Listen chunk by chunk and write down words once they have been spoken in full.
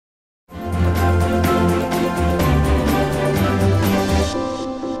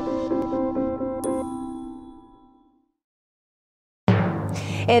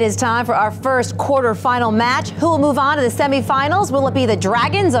It is time for our first quarterfinal match. Who will move on to the semifinals? Will it be the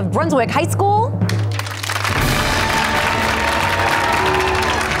Dragons of Brunswick High School?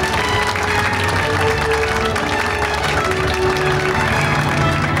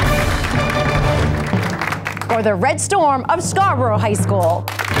 Or the Red Storm of Scarborough High School?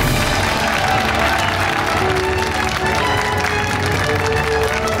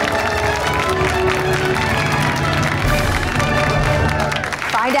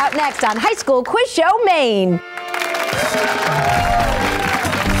 Find out next on High School Quiz Show Maine.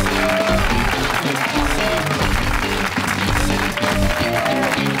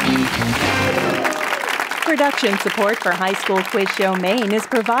 Production support for High School Quiz Show Maine is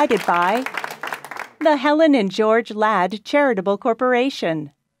provided by the Helen and George Ladd Charitable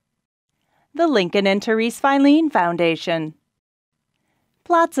Corporation, the Lincoln and Therese Filene Foundation,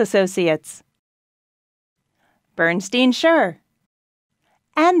 Platts Associates, Bernstein Schur,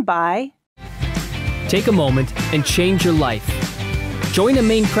 and by Take a moment and change your life. Join a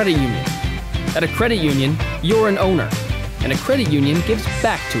Maine credit union. At a credit union, you're an owner, and a credit union gives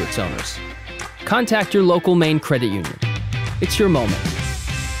back to its owners. Contact your local Maine credit union. It's your moment.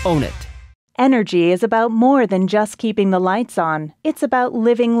 Own it. Energy is about more than just keeping the lights on. It's about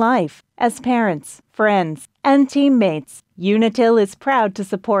living life. As parents, friends, and teammates, Unitil is proud to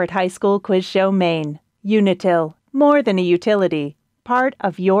support High School Quiz Show Maine. Unitil, more than a utility, part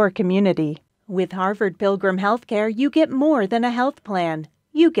of your community. With Harvard Pilgrim Healthcare, you get more than a health plan.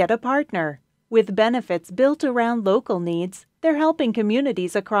 You get a partner. With benefits built around local needs, they're helping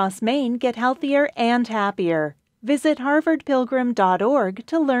communities across Maine get healthier and happier. Visit harvardpilgrim.org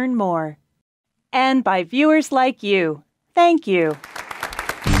to learn more. And by viewers like you. Thank you.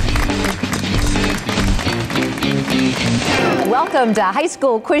 Welcome to High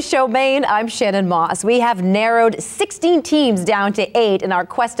School Quiz Show Maine. I'm Shannon Moss. We have narrowed 16 teams down to 8 in our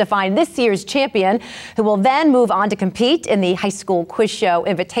quest to find this year's champion, who will then move on to compete in the High School Quiz Show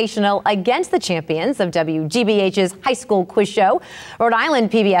Invitational against the champions of WGBH's High School Quiz Show, Rhode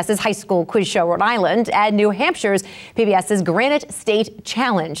Island PBS's High School Quiz Show Rhode Island, and New Hampshire's PBS's Granite State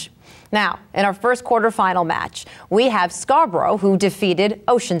Challenge. Now, in our first quarterfinal match, we have Scarborough, who defeated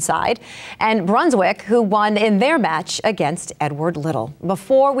Oceanside, and Brunswick, who won in their match against Edward Little.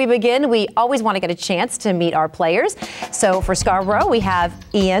 Before we begin, we always want to get a chance to meet our players. So for Scarborough, we have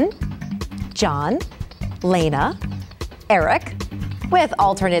Ian, John, Lena, Eric, with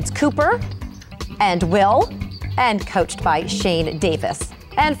alternates Cooper and Will, and coached by Shane Davis.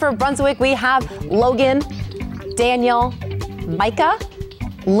 And for Brunswick, we have Logan, Daniel, Micah,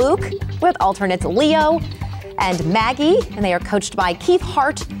 Luke, with alternates Leo and Maggie, and they are coached by Keith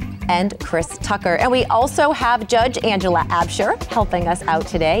Hart and Chris Tucker. And we also have Judge Angela Absher helping us out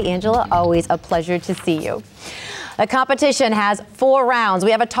today. Angela, always a pleasure to see you. The competition has 4 rounds.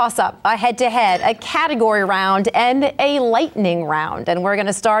 We have a toss-up, a head-to-head, a category round, and a lightning round. And we're going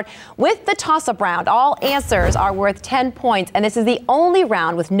to start with the toss-up round. All answers are worth 10 points, and this is the only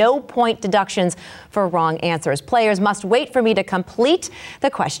round with no point deductions for wrong answers. Players must wait for me to complete the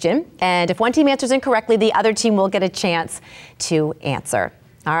question, and if one team answers incorrectly, the other team will get a chance to answer.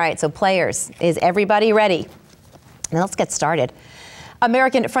 All right, so players, is everybody ready? Now let's get started.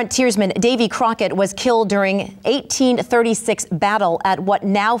 American frontiersman Davy Crockett was killed during 1836 battle at what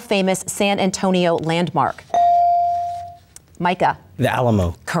now famous San Antonio landmark? Micah. The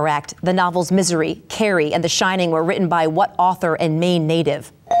Alamo. Correct. The novels Misery, Carrie, and The Shining were written by what author and Maine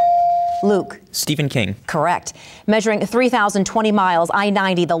native? Luke. Stephen King. Correct. Measuring 3,020 miles,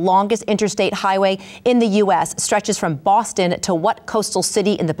 I-90, the longest interstate highway in the U.S., stretches from Boston to what coastal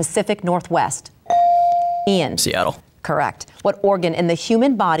city in the Pacific Northwest? Ian. Seattle. Correct. What organ in the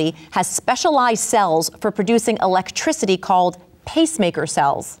human body has specialized cells for producing electricity called pacemaker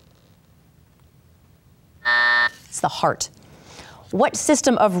cells? It's the heart. What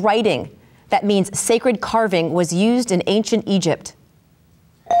system of writing that means sacred carving was used in ancient Egypt?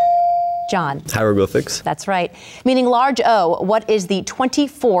 John. Hieroglyphics. That's right. Meaning large O, what is the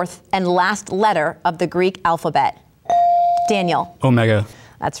 24th and last letter of the Greek alphabet? Daniel. Omega.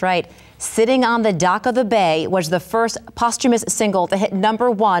 That's right. Sitting on the Dock of the Bay was the first posthumous single to hit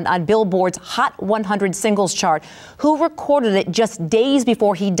 #1 on Billboard's Hot 100 singles chart. Who recorded it just days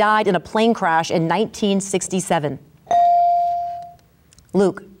before he died in a plane crash in 1967?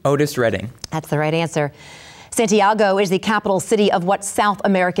 Luke. Otis Redding. That's the right answer. Santiago is the capital city of what South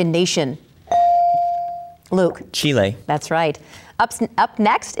American nation? Luke. Chile. That's right. Up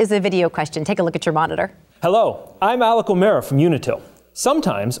next is a video question. Take a look at your monitor. Hello, I'm Alec O'Mara from Unitil.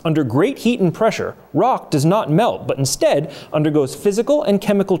 Sometimes, under great heat and pressure, rock does not melt, but instead undergoes physical and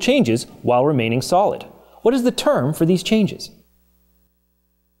chemical changes while remaining solid. What is the term for these changes?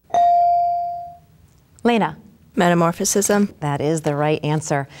 Lena. Metamorphosis. That is the right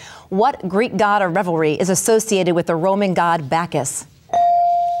answer. What Greek god of revelry is associated with the Roman god Bacchus?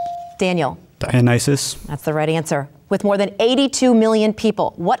 Daniel. Dionysus. That's the right answer. With more than 82 million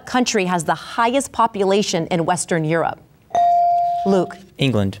people, what country has the highest population in Western Europe? Luke.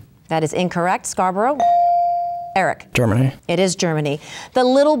 England. That is incorrect. Scarborough. Eric. Germany. It is Germany. The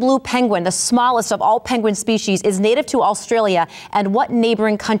little blue penguin, the smallest of all penguin species, is native to Australia and what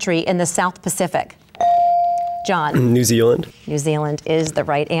neighboring country in the South Pacific? John. New Zealand. New Zealand is the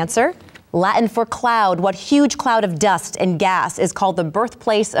right answer. Latin for cloud. What huge cloud of dust and gas is called the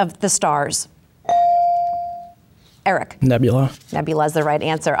birthplace of the stars? Eric. Nebula. Nebula is the right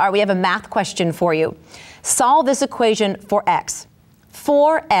answer. All right, we have a math question for you. Solve this equation for x.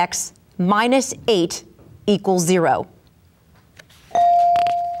 4x minus 8 equals 0.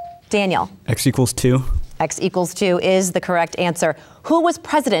 Daniel. X equals 2. X equals 2 is the correct answer. Who was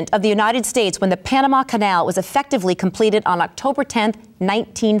president of the United States when the Panama Canal was effectively completed on October 10th,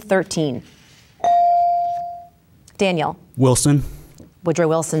 1913? Daniel. Wilson. Woodrow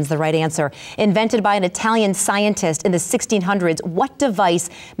Wilson's the right answer. Invented by an Italian scientist in the 1600s, what device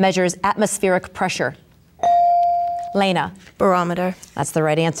measures atmospheric pressure? Lena. Barometer. That's the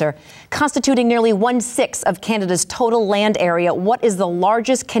right answer. Constituting nearly 1/6 of Canada's total land area, what is the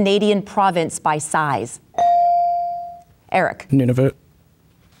largest Canadian province by size? Eric. Nunavut.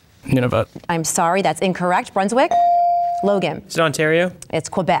 I'm sorry, that's incorrect. Brunswick. Logan. Is it Ontario? It's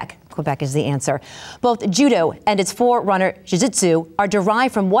Quebec. Quebec is the answer. Both judo and its forerunner, jiu-jitsu, are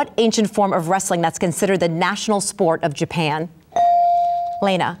derived from what ancient form of wrestling that's considered the national sport of Japan?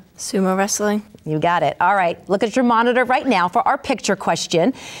 Lena. Sumo wrestling. You got it. All right, look at your monitor right now for our picture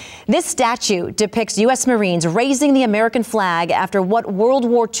question. This statue depicts U.S. Marines raising the American flag after what World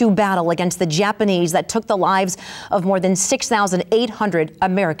War II battle against the Japanese that took the lives of more than 6,800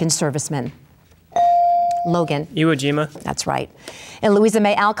 American servicemen? Logan. Iwo Jima. That's right. In Louisa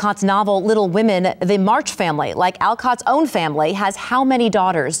May Alcott's novel Little Women, the March family, like Alcott's own family, has how many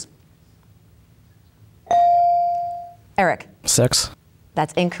daughters? Eric. 6.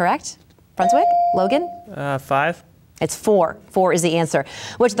 That's incorrect. Brunswick? Logan? 5. It's 4. 4 is the answer.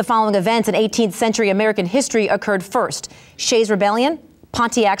 Which of the following events in 18th century American history occurred first? Shays' Rebellion,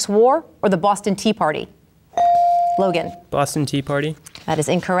 Pontiac's War, or the Boston Tea Party? Logan? Boston Tea Party. That is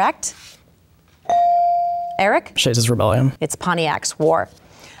incorrect. Eric? Shays' Rebellion. It's Pontiac's War.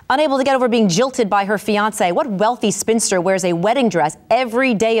 Unable to get over being jilted by her fiancé, what wealthy spinster wears a wedding dress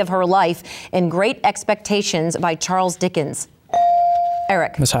every day of her life in Great Expectations by Charles Dickens?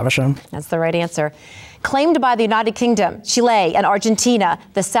 Eric. Miss Havisham. That's the right answer. Claimed by the United Kingdom, Chile, and Argentina,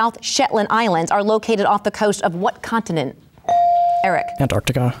 the South Shetland Islands are located off the coast of what continent? Eric.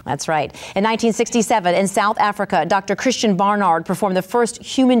 Antarctica. That's right. In 1967, in South Africa, Dr. Christian Barnard performed the first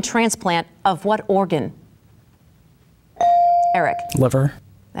human transplant of what organ? Eric. Liver.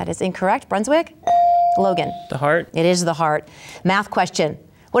 That is incorrect. Brunswick? Logan. The heart. It is the heart. Math question.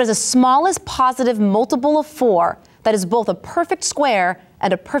 What is the smallest positive multiple of 4 that is both a perfect square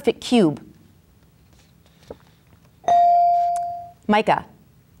and a perfect cube? Micah.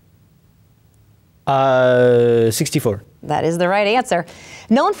 64. That is the right answer.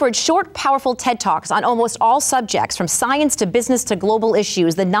 Known for its short, powerful TED Talks on almost all subjects, from science to business to global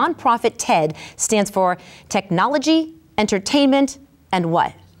issues, the nonprofit TED stands for Technology, Entertainment, and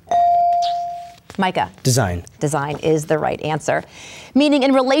what? Micah. Design. Design is the right answer. Meaning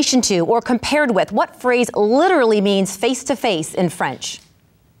in relation to or compared with, what phrase literally means face-to-face in French?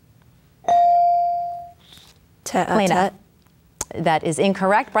 Tête-à-tête. That is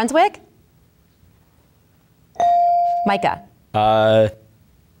incorrect. Brunswick? Micah.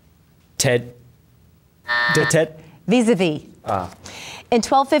 Ted. Vis-a-vis. In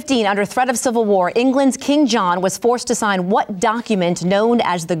 1215, under threat of civil war, England's King John was forced to sign what document known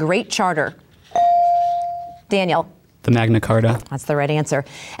as the Great Charter? Daniel. The Magna Carta. That's the right answer.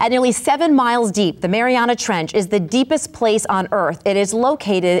 At nearly 7 miles deep, the Mariana Trench is the deepest place on Earth. It is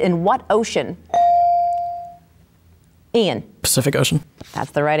located in what ocean? Ian. Pacific Ocean.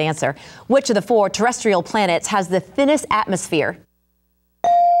 That's the right answer. Which of the 4 terrestrial planets has the thinnest atmosphere?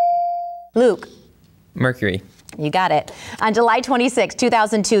 Luke. Mercury. You got it. On July 26,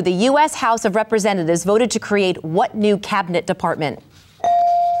 2002, the U.S. House of Representatives voted to create what new cabinet department?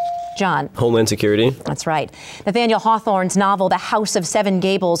 John. Homeland Security. That's right. Nathaniel Hawthorne's novel, The House of Seven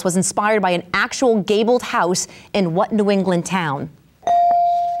Gables, was inspired by an actual gabled house in what New England town?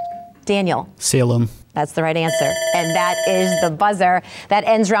 Daniel. Salem. That's the right answer. And that is the buzzer. That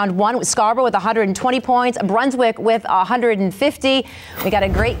ends round 1 with Scarborough with 120 points, Brunswick with 150. We got a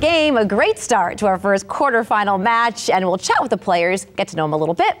great game, a great start to our first quarterfinal match, and we'll chat with the players, get to know them a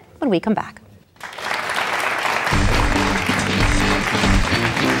little bit when we come back.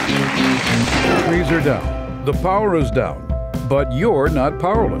 are down, the power is down, but you're not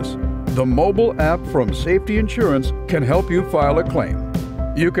powerless. The mobile app from Safety Insurance can help you file a claim.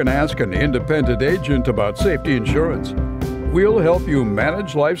 You can ask an independent agent about safety insurance. We'll help you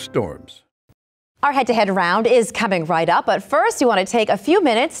manage life's storms. Our head-to-head round is coming right up, but first you want to take a few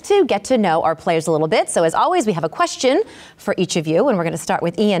minutes to get to know our players a little bit. So as always, we have a question for each of you, and we're going to start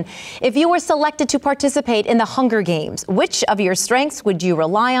with Ian. If you were selected to participate in the Hunger Games, which of your strengths would you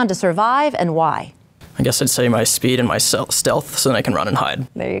rely on to survive and why? I guess I'd say my speed and my stealth so that I can run and hide.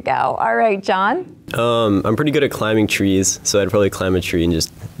 There you go. All right, John? I'm pretty good at climbing trees, so I'd probably climb a tree and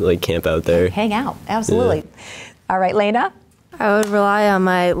just like camp out there. Hang out, absolutely. Yeah. All right, Lena? I would rely on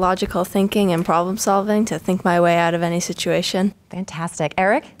my logical thinking and problem solving to think my way out of any situation. Fantastic.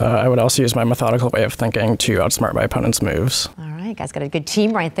 Eric? I would also use my methodical way of thinking to outsmart my opponent's moves. All right, guys got a good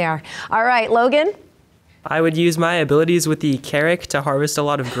team right there. All right, Logan? I would use my abilities with the Carrick to harvest a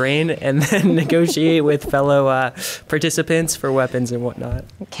lot of grain and then negotiate with fellow participants for weapons and whatnot.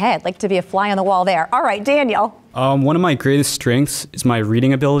 Okay, I'd like to be a fly on the wall there. All right, Daniel? One of my greatest strengths is my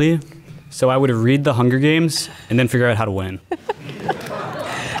reading ability. So I would read the Hunger Games and then figure out how to win.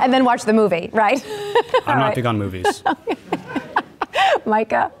 And then watch the movie, right? I'm not big on movies.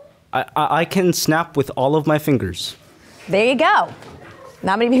 Micah? I can snap with all of my fingers. There you go.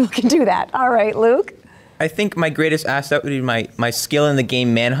 Not many people can do that. All right, Luke? I think my greatest asset would be my skill in the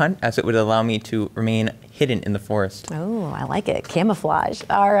game Manhunt, as it would allow me to remain hidden in the forest. Oh, I like it. Camouflage.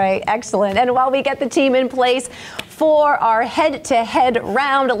 All right, excellent. And while we get the team in place for our head-to-head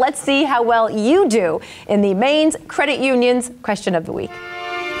round, let's see how well you do in the Maine's Credit Union's Question of the Week.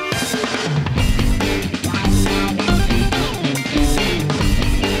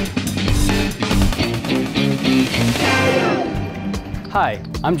 Hi,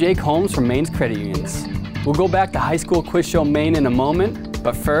 I'm Jake Holmes from Maine's Credit Unions. We'll go back to High School Quiz Show Maine in a moment,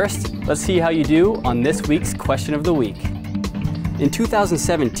 but first, let's see how you do on this week's Question of the Week. In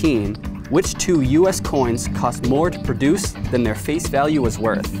 2017, which two U.S. coins cost more to produce than their face value was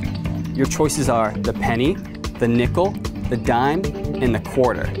worth? Your choices are the penny, the nickel, the dime, and the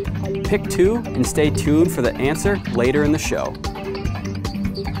quarter. Pick two and stay tuned for the answer later in the show.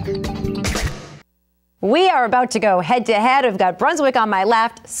 We are about to go head-to-head. We've got Brunswick on my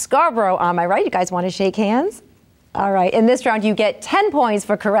left, Scarborough on my right. You guys want to shake hands? All right, in this round, you get 10 points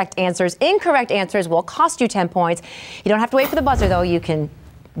for correct answers. Incorrect answers will cost you 10 points. You don't have to wait for the buzzer, though. You can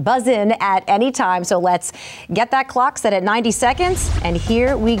buzz in at any time. So let's get that clock set at 90 seconds. And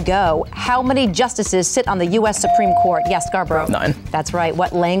here we go. How many justices sit on the U.S. Supreme Court? Yes, Scarborough. 9. That's right.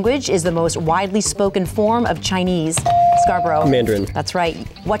 What language is the most widely spoken form of Chinese? Scarborough. Mandarin. That's right.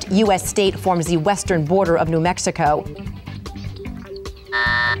 What U.S. state forms the western border of New Mexico?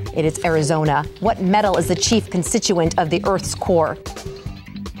 It is Arizona. What metal is the chief constituent of the Earth's core?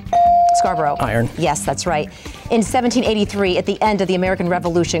 Scarborough. Iron. Yes, that's right. In 1783, at the end of the American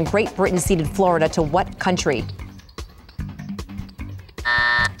Revolution, Great Britain ceded Florida to what country?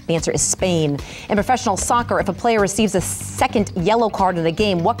 The answer is Spain. In professional soccer, if a player receives a second yellow card in a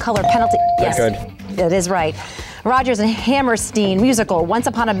game, what color penalty? Yes. That is right. Rodgers and Hammerstein musical Once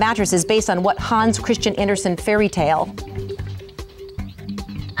Upon a Mattress is based on what Hans Christian Andersen fairy tale?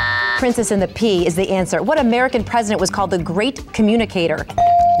 Princess and the Pea is the answer. What American president was called the Great Communicator?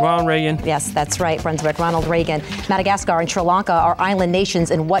 Ronald Reagan. Yes, that's right, Brunswick, Ronald Reagan. Madagascar and Sri Lanka are island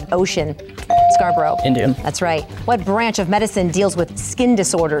nations in what ocean? Scarborough. Indian. That's right. What branch of medicine deals with skin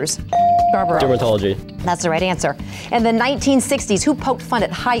disorders? Scarborough. Dermatology. That's the right answer. In the 1960s, who poked fun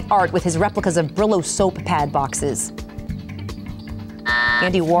at high art with his replicas of Brillo soap pad boxes?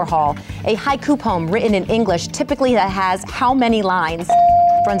 Andy Warhol. A haiku poem written in English typically that has how many lines?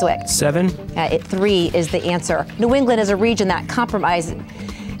 Brunswick. 7. 3 is the answer. New England is a region that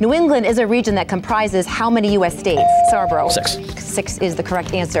comprises how many U.S. states? Scarborough. 6. 6 is the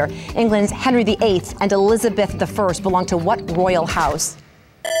correct answer. England's Henry VIII and Elizabeth I belong to what royal house?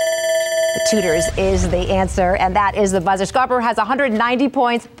 The Tudors is the answer, and that is the buzzer. Scarborough has 190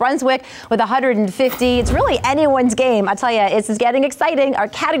 points, Brunswick with 150. It's really anyone's game. I'll tell you, it's getting exciting. Our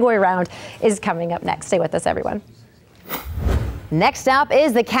category round is coming up next. Stay with us, everyone. Next up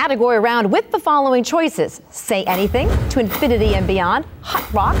is the category round with the following choices. Say anything, to infinity and beyond, hot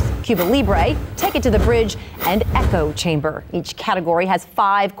rocks, Cuba Libre, take it to the bridge, and echo chamber. Each category has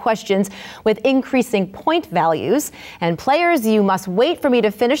 5 questions with increasing point values. And players, you must wait for me to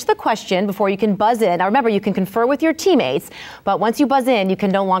finish the question before you can buzz in. Now remember, you can confer with your teammates, but once you buzz in, you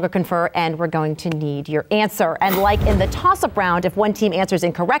can no longer confer, and we're going to need your answer. And like in the toss-up round, if one team answers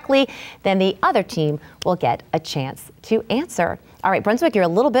incorrectly, then the other team will get a chance to answer. All right, Brunswick, you're a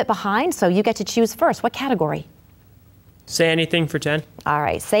little bit behind, so you get to choose first. What category? Say anything for 10. All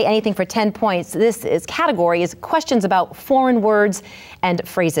right, say anything for 10 points. This category is questions about foreign words and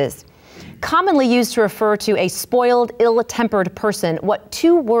phrases. Commonly used to refer to a spoiled, ill-tempered person, what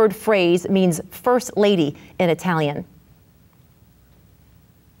two-word phrase means first lady in Italian?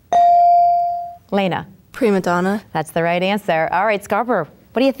 Lena. Prima donna. That's the right answer. All right, Scarborough,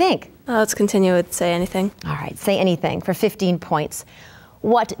 what do you think? Let's continue with say anything. All right, say anything for 15 points.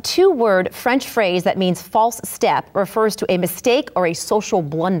 What two-word French phrase that means false step refers to a mistake or a social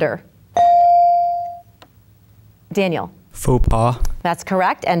blunder? Daniel. Faux pas. That's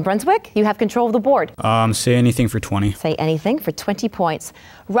correct. And Brunswick, you have control of the board. Say anything for 20. Say anything for 20 points.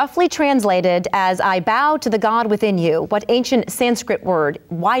 Roughly translated as I bow to the God within you, what ancient Sanskrit word,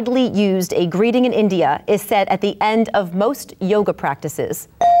 widely used a greeting in India, is said at the end of most yoga practices?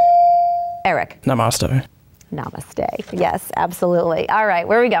 Eric. Namaste. Namaste. Yes, absolutely. All right,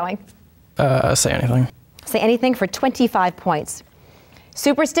 where are we going? Say anything. Say anything for 25 points.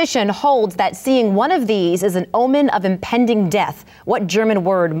 Superstition holds that seeing one of these is an omen of impending death. What German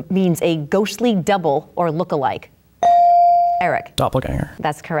word means a ghostly double or look-alike? Eric. Doppelganger.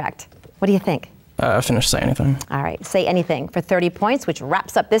 That's correct. What do you think? Finish say anything. All right, say anything for 30 points, which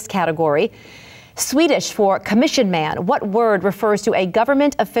wraps up this category. Swedish for commission man. What word refers to a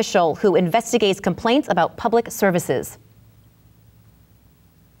government official who investigates complaints about public services?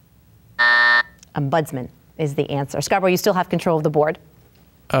 Ombudsman is the answer. Scarborough, you still have control of the board.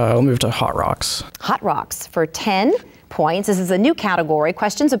 We'll move to hot rocks. Hot rocks for 10 points. This is a new category,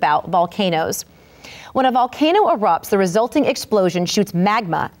 questions about volcanoes. When a volcano erupts, the resulting explosion shoots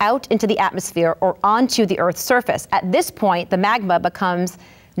magma out into the atmosphere or onto the Earth's surface. At this point, the magma becomes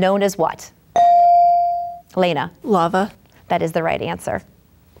known as what? Lena. Lava. That is the right answer.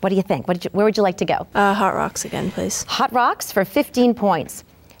 What do you think? Where would you like to go? Hot rocks again, please. Hot rocks for 15 points.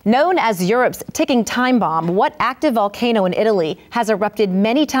 Known as Europe's ticking time bomb, what active volcano in Italy has erupted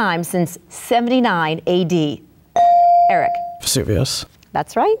many times since 79 AD? Eric. Vesuvius.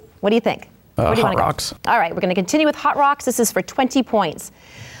 That's right. What do you think? Where do you hot want to go? rocks. All right, we're going to continue with hot rocks. This is for 20 points.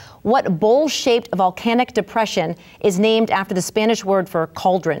 What bowl-shaped volcanic depression is named after the Spanish word for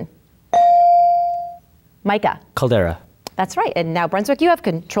cauldron? Micah. Caldera. That's right. And now, Brunswick, you have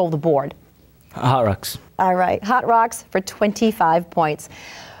control of the board. Hot rocks. All right, hot rocks for 25 points.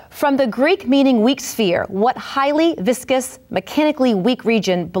 From the Greek meaning weak sphere, what highly viscous, mechanically weak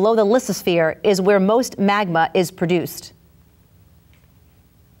region below the lithosphere is where most magma is produced?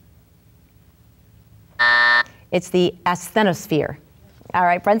 It's the asthenosphere. All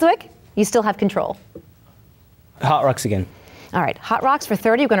right, Brunswick, you still have control. Hot rocks again. All right, hot rocks for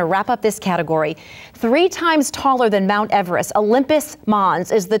 30. We're going to wrap up this category. 3 times taller than Mount Everest, Olympus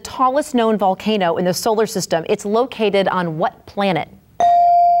Mons is the tallest known volcano in the solar system. It's located on what planet?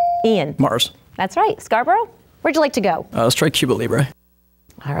 Ian. Mars. That's right. Scarborough, where'd you like to go? Let's try Cuba Libre.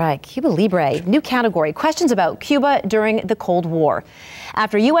 All right, Cuba Libre, new category. Questions about Cuba during the Cold War.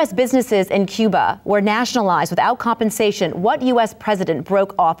 After U.S. businesses in Cuba were nationalized without compensation, what U.S. president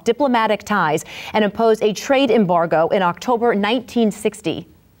broke off diplomatic ties and imposed a trade embargo in October 1960?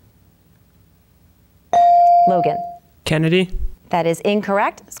 Logan. Kennedy. That is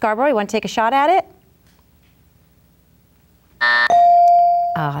incorrect. Scarborough, you want to take a shot at it?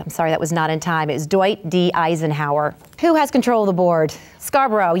 I'm sorry, that was not in time. It was Dwight D. Eisenhower. Who has control of the board?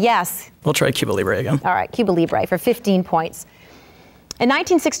 Scarborough, yes. We'll try Cuba Libre again. All right, Cuba Libre for 15 points. In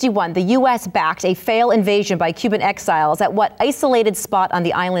 1961, the U.S. backed a failed invasion by Cuban exiles at what isolated spot on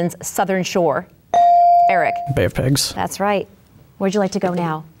the island's southern shore? Eric. Bay of Pigs. That's right. Where'd you like to go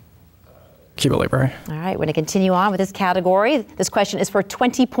now? Cuba Libre. All right, we're going to continue on with this category. This question is for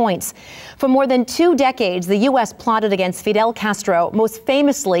 20 points. For more than 2 decades, the U.S. plotted against Fidel Castro, most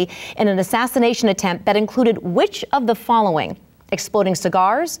famously in an assassination attempt that included which of the following? Exploding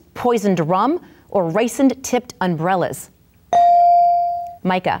cigars, poisoned rum, or ricin-tipped umbrellas?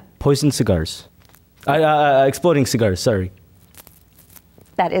 Micah. Poisoned cigars. Exploding cigars, sorry.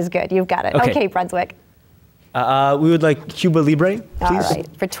 That is good. You've got it. Okay, Brunswick. We would like Cuba Libre, please. All right,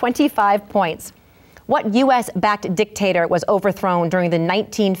 for 25 points. What U.S.-backed dictator was overthrown during the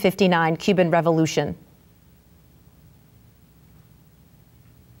 1959 Cuban Revolution?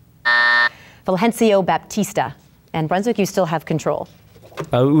 Fulgencio Baptista. And Brunswick, you still have control.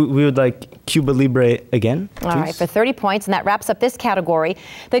 We would like Cuba Libre again, please. All right, for 30 points, and that wraps up this category.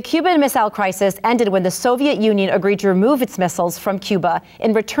 The Cuban Missile Crisis ended when the Soviet Union agreed to remove its missiles from Cuba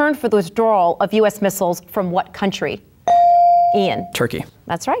in return for the withdrawal of U.S. missiles from what country? Ian. Turkey.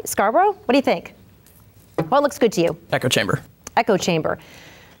 That's right. Scarborough, what do you think? What looks good to you? Echo chamber. Echo chamber.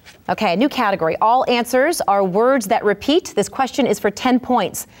 Okay, new category. All answers are words that repeat. This question is for 10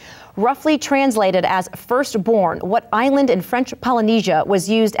 points. Roughly translated as firstborn, what island in French Polynesia was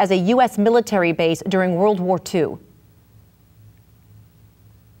used as a U.S. military base during World War II?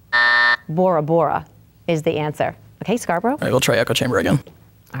 Bora Bora is the answer. Okay, Scarborough? All right, we'll try echo chamber again.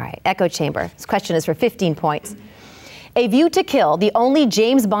 All right, echo chamber. This question is for 15 points. A View to Kill, the only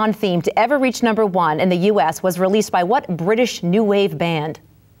James Bond theme to ever reach #1 in the U.S., was released by what British new wave band?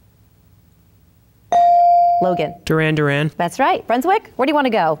 Logan. Duran Duran. That's right. Brunswick, where do you want to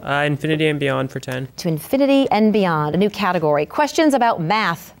go? Infinity and Beyond for 10. To Infinity and Beyond, a new category. Questions about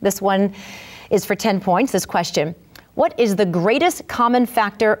math. This one is for 10 points, this question. What is the greatest common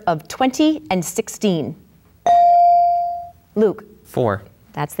factor of 20 and 16? Luke. 4.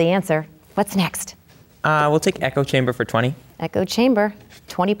 That's the answer. What's next? We'll take echo chamber for 20. Echo chamber,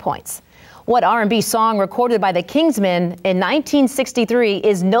 20 points. What R&B song recorded by the Kingsmen in 1963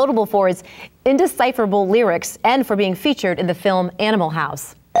 is notable for its indecipherable lyrics and for being featured in the film Animal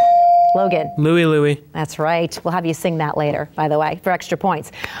House? Logan. Louie Louie. That's right. We'll have you sing that later, by the way, for extra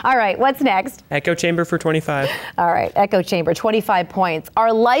points. All right, what's next? Echo chamber for 25. All right, echo chamber, 25 points.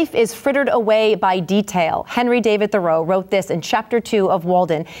 Our life is frittered away by detail. Henry David Thoreau wrote this in Chapter 2 of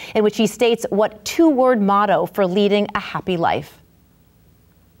Walden, in which he states what two-word motto for leading a happy life?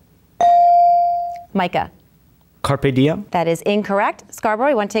 Micah. Carpe diem. That is incorrect. Scarborough,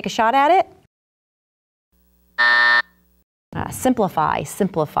 you want to take a shot at it? Simplify,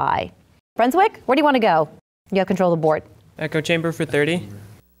 simplify. Brunswick, where do you want to go? You have control of the board. Echo chamber for 30.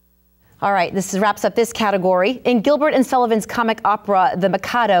 All right, this wraps up this category. In Gilbert and Sullivan's comic opera, The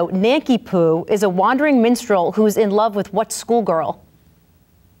Mikado, Nanky Poo is a wandering minstrel who's in love with what schoolgirl?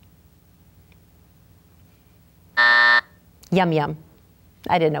 Yum Yum.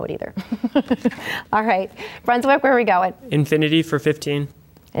 I didn't know it either. All right, Brunswick, where are we going? Infinity for 15.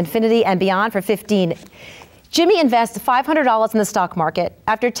 Infinity and Beyond for 15. Jimmy invests $500 in the stock market.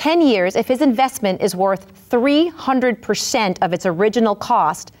 After 10 years, if his investment is worth 300% of its original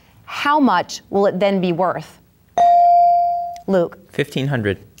cost, how much will it then be worth? Luke.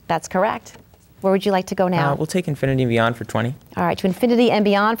 1,500. That's correct. Where would you like to go now? We'll take Infinity and Beyond for 20. All right, to Infinity and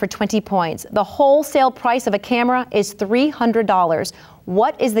Beyond for 20 points. The wholesale price of a camera is $300.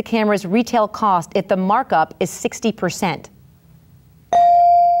 What is the camera's retail cost if the markup is 60%?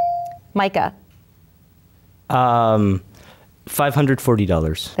 Micah.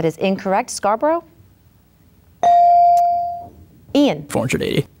 $540. That is incorrect. Scarborough? Ian.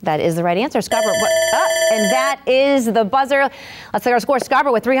 480. That is the right answer. Scarborough. And that is the buzzer. Let's take our score.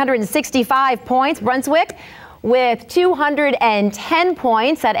 Scarborough with 365 points. Brunswick with 210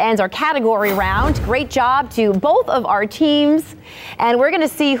 points. That ends our category round. Great job to both of our teams. And we're going to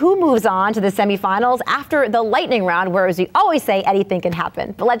see who moves on to the semifinals after the lightning round, where, as we always say, anything can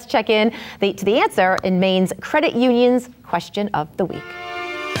happen. But let's check in to the answer in Maine's Credit Union's Question of the Week.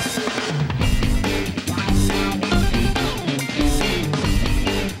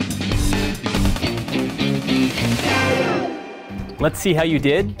 Let's see how you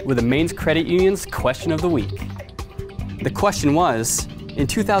did with the Maine's Credit Union's Question of the Week. The question was, in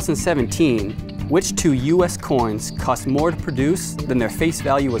 2017, which two U.S. coins cost more to produce than their face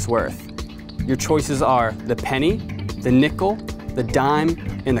value was worth? Your choices are the penny, the nickel, the dime,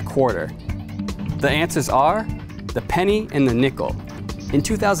 and the quarter. The answers are the penny and the nickel. In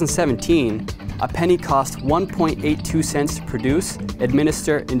 2017, a penny cost 1.82 cents to produce,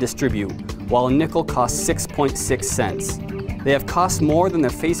 administer, and distribute, while a nickel costs 6.6 cents. They have cost more than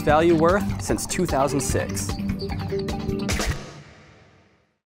their face value worth since 2006.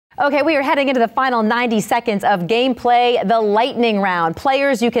 Okay, we are heading into the final 90 seconds of gameplay, the lightning round.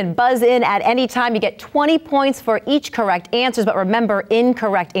 Players, you can buzz in at any time. You get 20 points for each correct answers, but remember,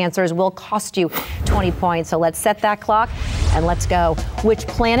 incorrect answers will cost you 20 points. So let's set that clock and let's go. Which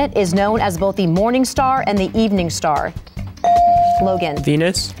planet is known as both the morning star and the evening star? Logan.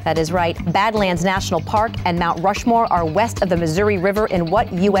 Venus. That is right. Badlands National Park and Mount Rushmore are west of the Missouri River in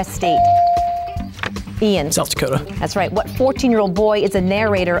what U.S. state? Ian. South Dakota. That's right. What 14-year-old boy is the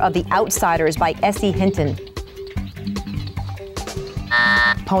narrator of The Outsiders by S.E. Hinton?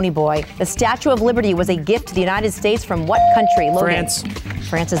 Pony Boy. The Statue of Liberty was a gift to the United States from what country? Logan. France.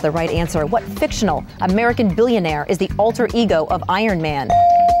 France is the right answer. What fictional American billionaire is the alter ego of Iron Man?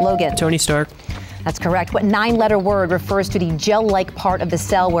 Logan. Tony Stark. That's correct. What 9-letter word refers to the gel-like part of the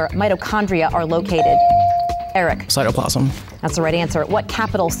cell where mitochondria are located? Eric. Cytoplasm. That's the right answer. What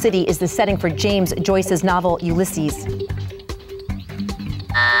capital city is the setting for James Joyce's novel Ulysses?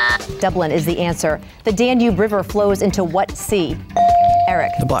 Dublin is the answer. The Danube River flows into what sea?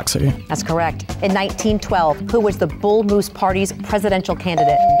 Eric. The Black Sea. That's correct. In 1912, who was the Bull Moose Party's presidential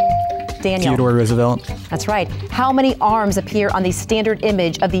candidate? Daniel. Theodore Roosevelt. That's right. How many arms appear on the standard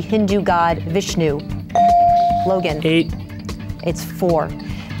image of the Hindu god Vishnu? Logan. 8. It's 4.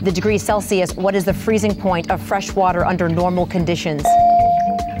 The degrees Celsius, what is the freezing point of fresh water under normal conditions?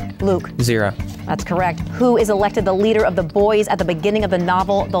 Luke. 0. That's correct. Who is elected the leader of the boys at the beginning of the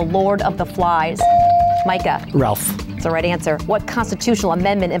novel, The Lord of the Flies? Micah. Ralph. That's the right answer. What constitutional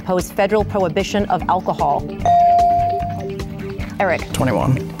amendment imposed federal prohibition of alcohol? Eric.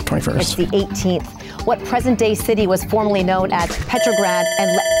 21st. It's the 18th. What present-day city was formerly known as Petrograd?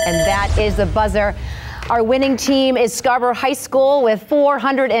 And that is the buzzer. Our winning team is Scarborough High School with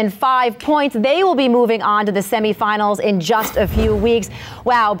 405 points. They will be moving on to the semifinals in just a few weeks.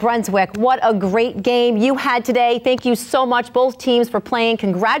 Wow, Brunswick, what a great game you had today. Thank you so much, both teams, for playing.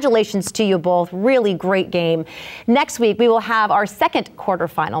 Congratulations to you both. Really great game. Next week, we will have our second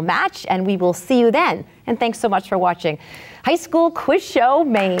quarterfinal match, and we will see you then. And thanks so much for watching High School Quiz Show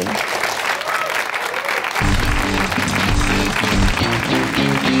Maine.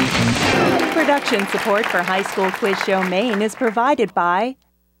 Production support for High School Quiz Show Maine is provided by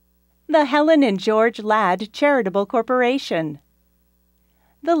the Helen and George Ladd Charitable Corporation,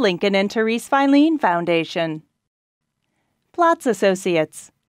 the Lincoln and Therese Filene Foundation, Platts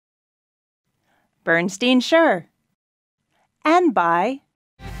Associates, Bernstein Schur, and by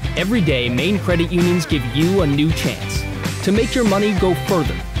Every day, Maine credit unions give you a new chance to make your money go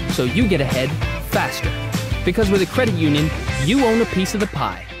further so you get ahead faster. Because with a credit union, you own a piece of the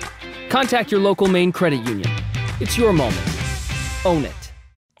pie. Contact your local Maine credit union. It's your moment. Own it.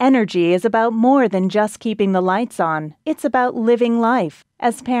 Energy is about more than just keeping the lights on. It's about living life.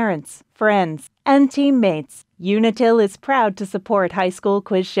 As parents, friends, and teammates, Unitil is proud to support High School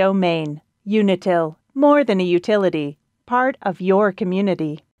Quiz Show Maine. Unitil, more than a utility, part of your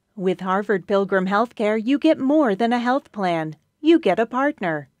community. With Harvard Pilgrim Healthcare, you get more than a health plan. You get a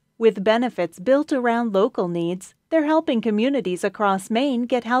partner. With benefits built around local needs, they're helping communities across Maine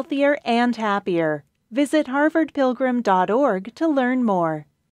get healthier and happier. Visit harvardpilgrim.org to learn more.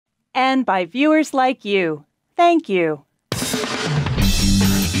 And by viewers like you. Thank you.